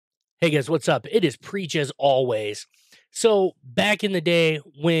Hey guys, what's up? It is Preach as always. So, back in the day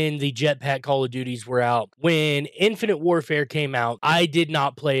when the Jetpack Call of Duties were out, when Infinite Warfare came out, I did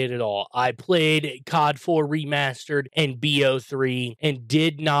not play it at all. I played COD 4 Remastered and BO3 and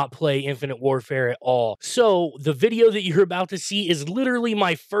did not play Infinite Warfare at all. So, the video that you're about to see is literally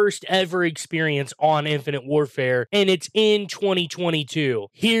my first ever experience on Infinite Warfare, and it's in 2022.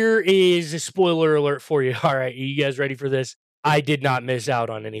 Here is a spoiler alert for you. All right, are you guys ready for this? I did not miss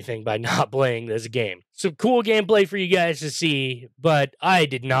out on anything by not playing this game. Some cool gameplay for you guys to see, but I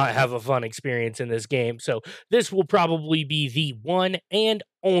did not have a fun experience in this game. So this will probably be the one and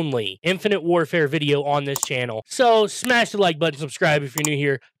only Infinite Warfare video on this channel. So smash the like button, subscribe if you're new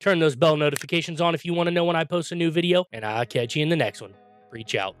here, turn those bell notifications on if you want to know when I post a new video, and I'll catch you in the next one.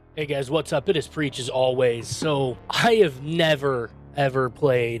 Preach out. Hey guys, what's up? It is Preach as always. So I have never, ever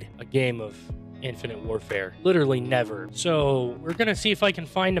played a game of Infinite Warfare. Literally never. So we're gonna see if I can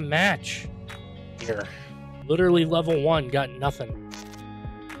find a match here. Literally level 1, got nothing.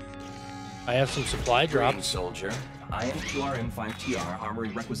 I have some supply drops. Soldier. I am QRM5TR Armory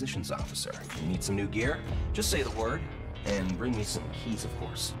Requisitions Officer. You need some new gear? Just say the word, and bring me some keys, of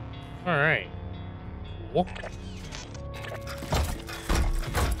course. Alright. Cool.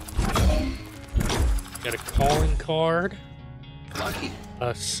 Got a calling card. Lucky.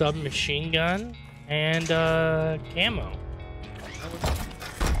 A submachine gun, and camo.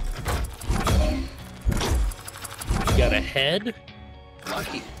 Got a head.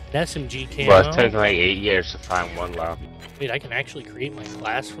 Lucky. An SMG camo. Well, it's taken like 8 years to find one left. Wait, I can actually create my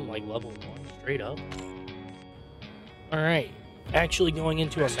class from like level 1 straight up. Alright, actually going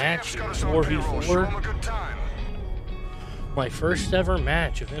into a match here, 4v4. My first ever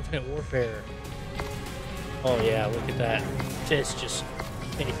match of Infinite Warfare. Oh yeah, look at that. Fist just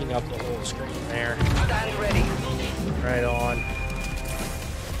taking up the whole screen there. Stand ready. Right on.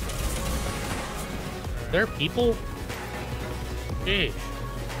 Are there people? Jeez.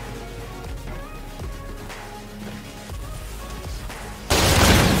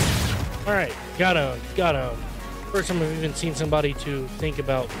 Alright, got him. First time I've even seen somebody to think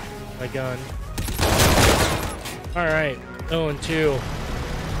about my gun. Alright, 0-2.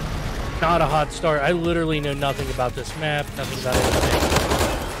 Not a hot start. I literally know nothing about this map, nothing about anything.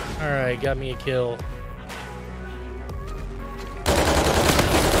 Alright, got me a kill.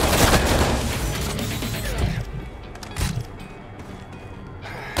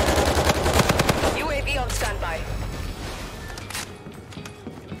 UAV on standby.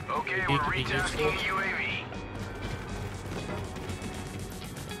 Okay, we're retasking UAV.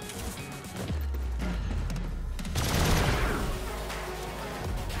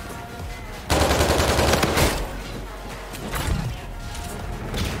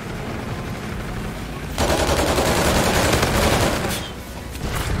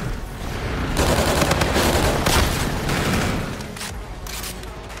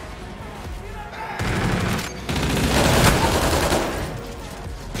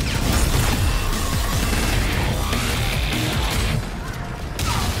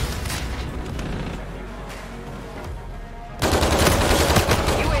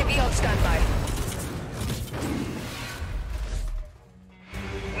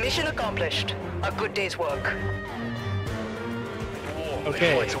 Mission accomplished. A good day's work.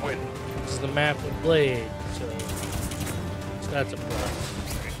 Okay, this is the map with Blade, so that's a plus.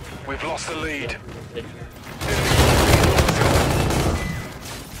 We've lost the lead.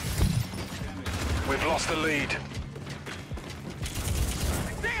 We've lost the lead.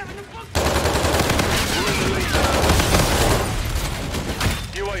 We're in the lead now.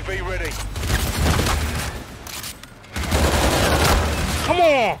 UAV ready. Come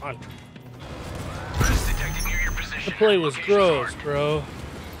on! The play was gross, bro.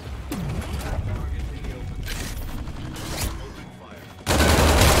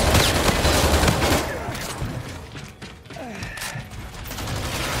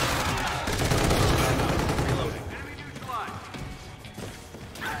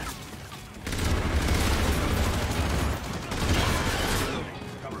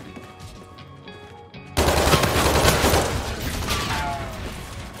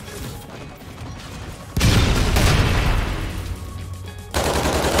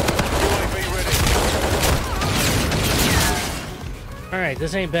 Alright,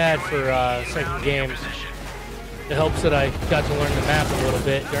 this ain't bad for second game. It helps that I got to learn the map a little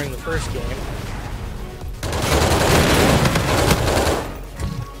bit during the first game.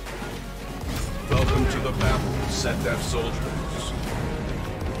 Welcome to the battle, SETDEF soldiers.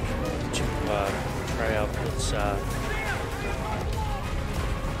 To try out this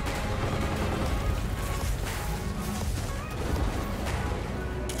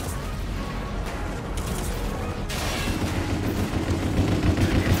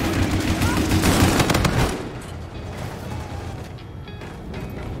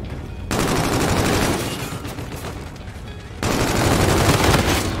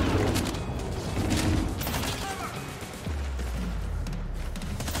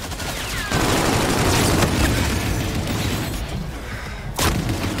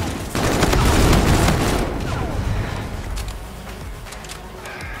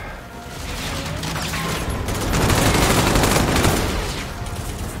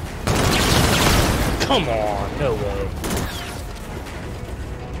Come on, no way.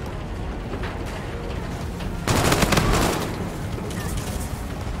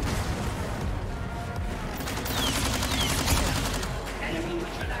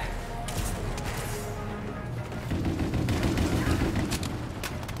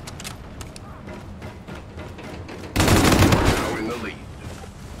 Now in the lead.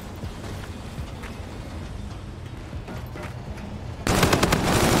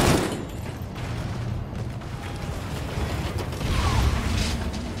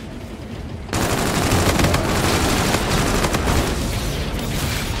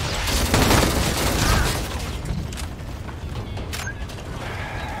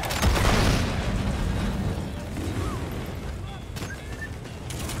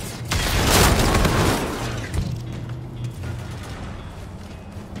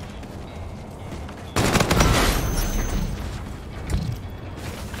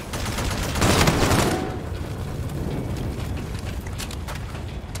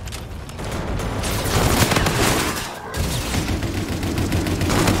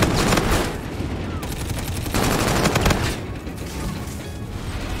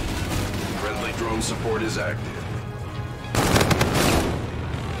 Friendly drone support is active.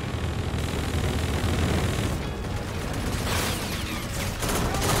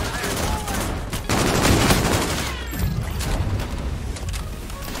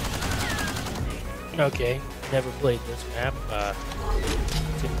 Okay, never played this map.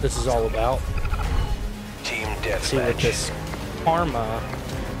 See what this is all about. Team See what deathmatch. this Karma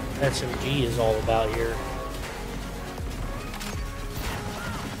SMG is all about here.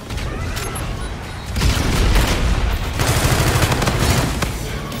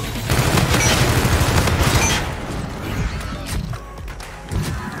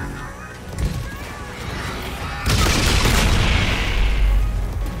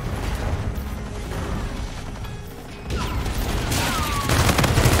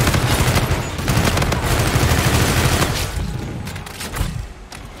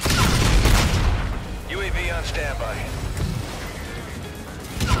 UAV on standby.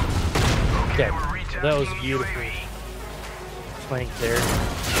 Okay, so that was a beautiful flank there.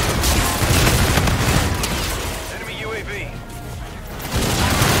 Enemy UAV.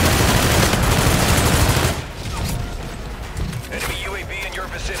 Enemy UAV in your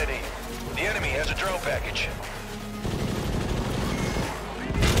vicinity. The enemy has a drone package.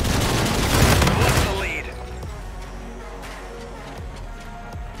 We've lost the lead.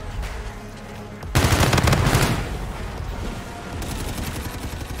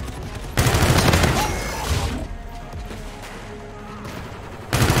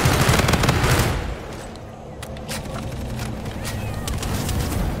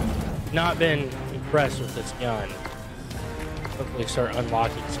 Not been impressed with this gun. Hopefully start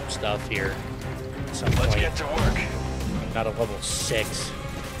unlocking some stuff here at some Let's point. get to work. Got a level 6.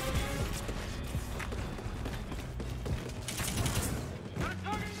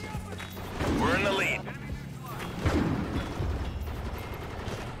 We're in the lead.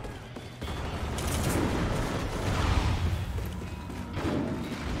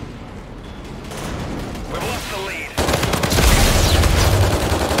 We've lost the lead.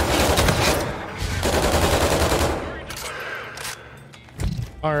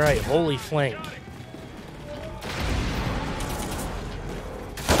 Alright, holy flank. The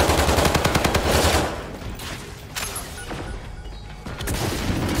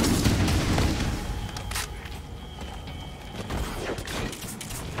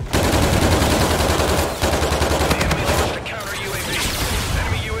enemy launched a counter UAV.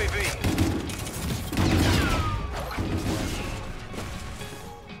 Enemy UAV.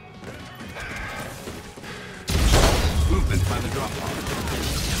 Movement by the drop pod.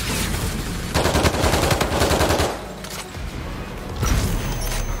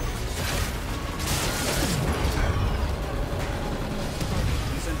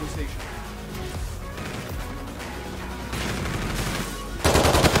 Central station.